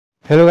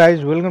Hello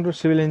guys, welcome to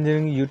Civil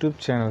Engineering YouTube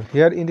channel.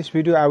 Here in this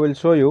video I will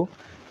show you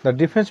the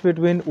difference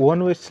between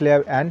one-way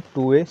slab and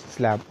two-way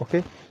slab.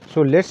 Okay,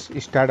 so let's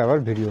start our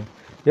video.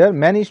 Here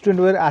many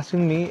students were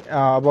asking me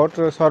about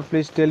sir,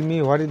 please tell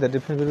me what is the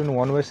difference between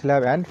one-way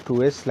slab and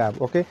two-way slab.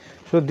 Okay,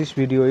 so this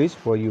video is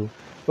for you.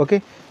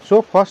 Okay,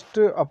 so first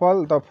of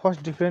all, the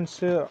first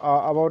difference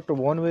about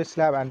one-way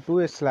slab and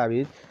two-way slab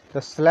is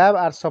the slab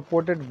are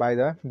supported by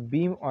the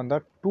beam on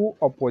the two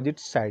opposite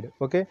side.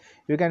 Okay,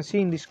 you can see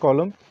in this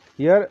column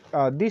here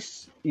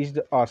this is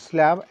the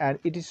slab and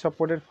it is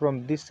supported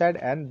from this side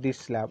and this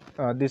slab,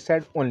 this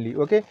side only.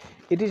 Okay,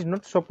 it is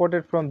not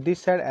supported from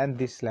this side and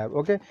this slab.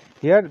 Okay,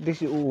 here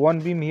this is one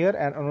beam here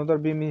and another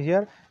beam is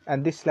here,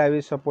 and this slab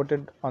is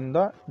supported on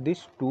the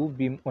this two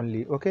beam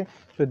only. Okay,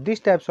 so these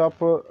types of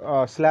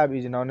slab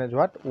is known as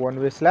what? One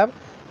way slab.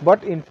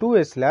 But in two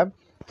way slab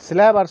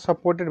are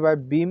supported by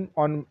beam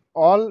on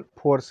all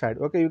four sides.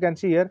 Okay, you can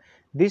see here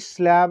this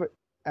slab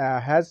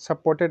has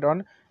supported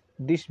on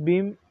this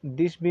beam,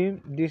 this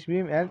beam, this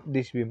beam and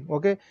this beam.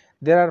 Okay,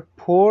 there are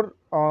four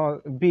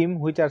beam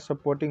which are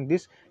supporting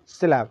this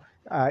slab.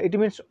 It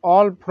means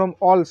all from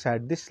all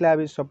side, this slab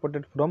is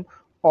supported from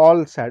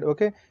all side.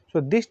 Okay, so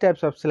these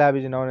types of slab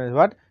is known as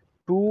what?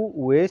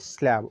 Two-way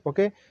slab.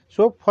 Okay,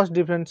 so first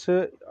difference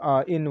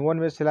in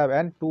one-way slab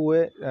and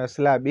two-way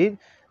slab is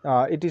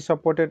it is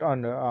supported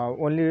on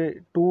only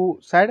two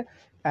side,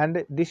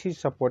 and this is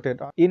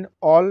supported in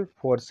all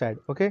four side.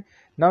 Okay,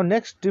 now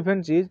next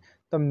difference is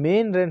the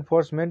main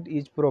reinforcement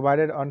is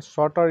provided on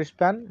shorter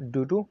span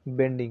due to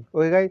bending.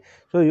 Okay guys,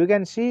 so you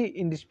can see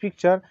in this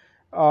picture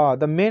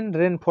the main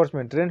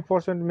reinforcement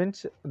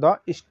means the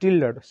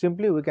steel rod.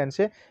 Simply we can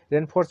say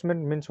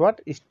reinforcement means what?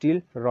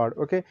 Steel rod.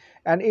 Okay,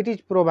 and it is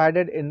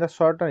provided in the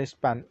shorter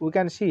span. We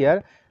can see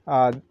here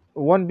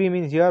one beam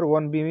is here,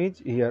 one beam is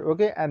here.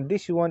 Okay, and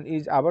this one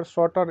is our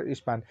shorter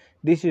span,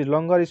 this is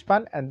longer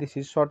span and this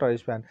is shorter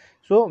span.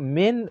 So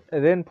main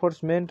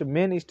reinforcement,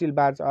 main steel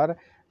bars are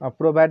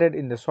provided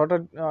in the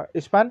shorter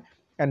span,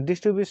 and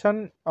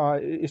distribution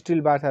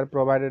steel bars are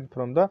provided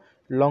from the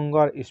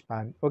longer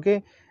span.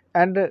 Okay,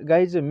 and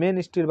guys,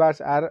 main steel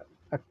bars are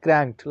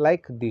cranked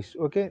like this.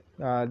 Okay,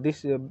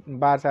 these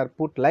bars are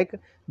put like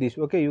this.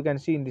 Okay, you can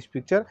see in this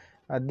picture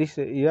this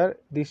here,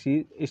 this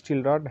is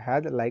steel rod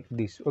has like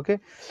this. Okay,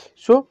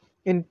 so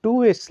in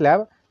two-way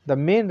slab the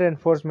main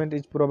reinforcement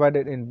is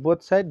provided in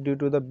both sides due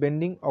to the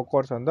bending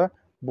occurs on the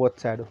both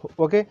side.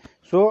 Okay,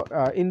 so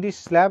in this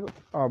slab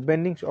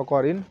bendings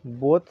occur in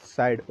both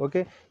side.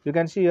 Okay, you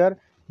can see here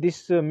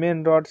this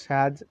main rods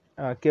has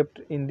kept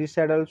in this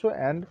side also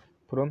and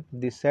from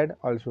this side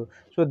also.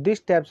 So these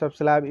types of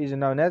slab is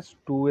known as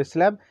two-way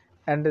slab,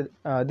 and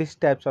these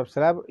types of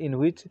slab in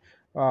which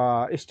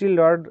steel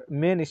rod,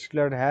 main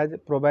steel rod has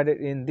provided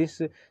in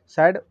this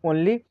side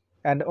only,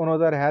 and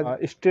another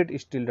has straight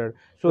steel rod.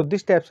 So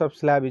these types of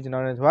slab is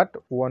known as what?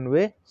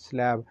 One-way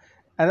slab.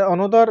 And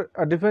another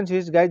difference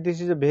is, guys, this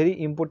is a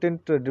very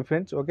important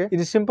difference. Okay, in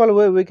a simple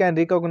way we can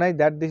recognize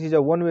that this is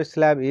a one-way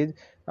slab is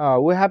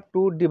we have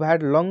to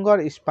divide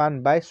longer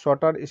span by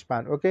shorter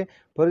span. Okay,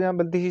 for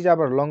example, this is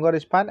our longer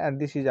span and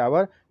this is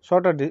our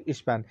shorter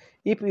span.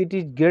 If it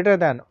is greater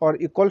than or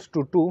equals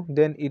to 2,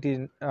 then it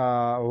is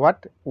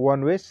what?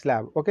 One-way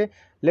slab. Okay,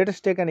 let us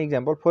take an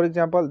example. For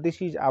example,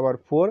 this is our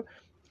 4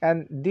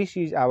 and this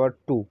is our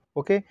 2.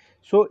 Okay,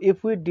 so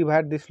if we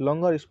divide this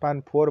longer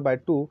span 4 by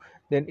 2,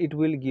 then it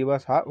will give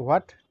us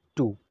what?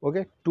 2.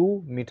 Okay,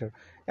 2 meter.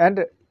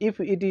 And if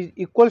it is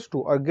equals to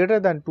or greater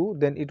than 2,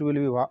 then it will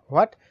be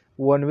what?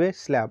 One-way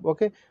slab.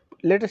 Okay,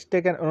 let us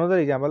take another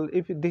example.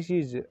 If this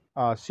is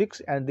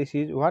 6 and this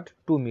is what?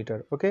 2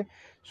 meter. Okay,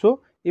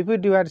 so if we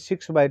divide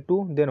 6 by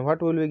 2, then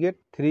what will we get?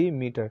 3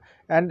 meter.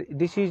 And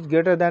this is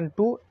greater than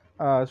 2,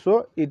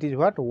 so it is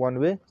what?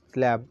 One-way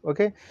slab.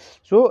 Okay,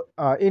 so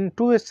in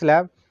two-way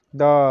slab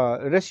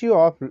the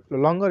ratio of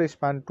longer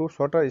span to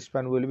shorter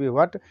span will be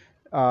what?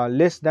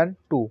 Less than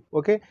 2.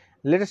 Okay,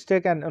 let us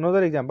take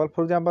another example.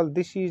 For example,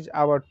 this is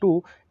our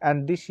 2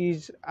 and this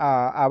is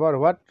our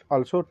what?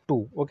 Also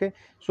 2. Okay,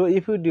 so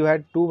if we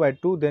divide 2 by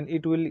 2, then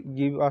it will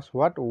give us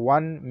what?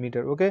 1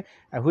 meter. Okay,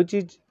 which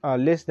is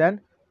less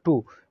than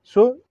 2.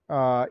 So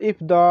if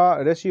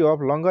the ratio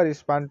of longer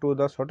span to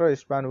the shorter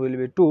span will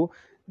be 2,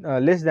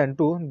 less than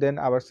 2, then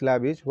our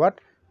slab is what?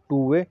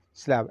 Two-way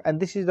slab.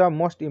 And this is the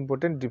most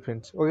important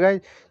difference. Okay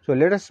guys, so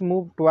let us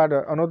move toward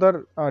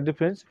another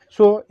difference.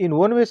 So in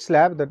one-way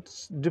slab the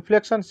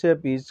deflection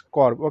shape is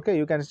curve. Okay,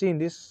 you can see in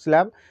this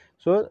slab,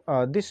 so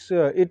this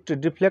it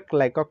deflect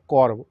like a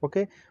curve.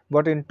 Okay,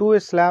 but in two-way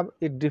slab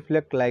it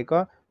deflect like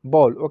a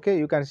ball. Okay,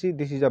 you can see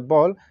this is a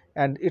ball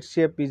and its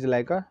shape is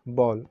like a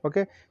ball.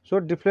 Okay, so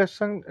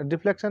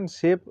deflection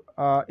shape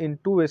in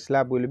two-way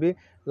slab will be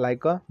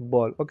like a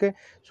ball. Okay,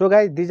 so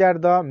guys, these are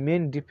the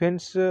main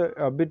difference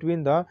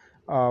between the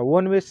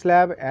one-way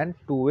slab and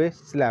two-way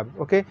slab.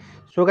 Okay,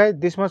 so guys,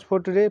 this much for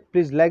today.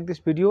 Please like this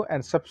video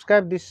and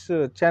subscribe this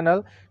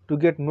channel to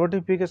get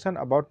notification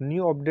about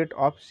new update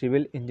of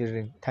civil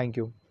engineering. Thank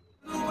you.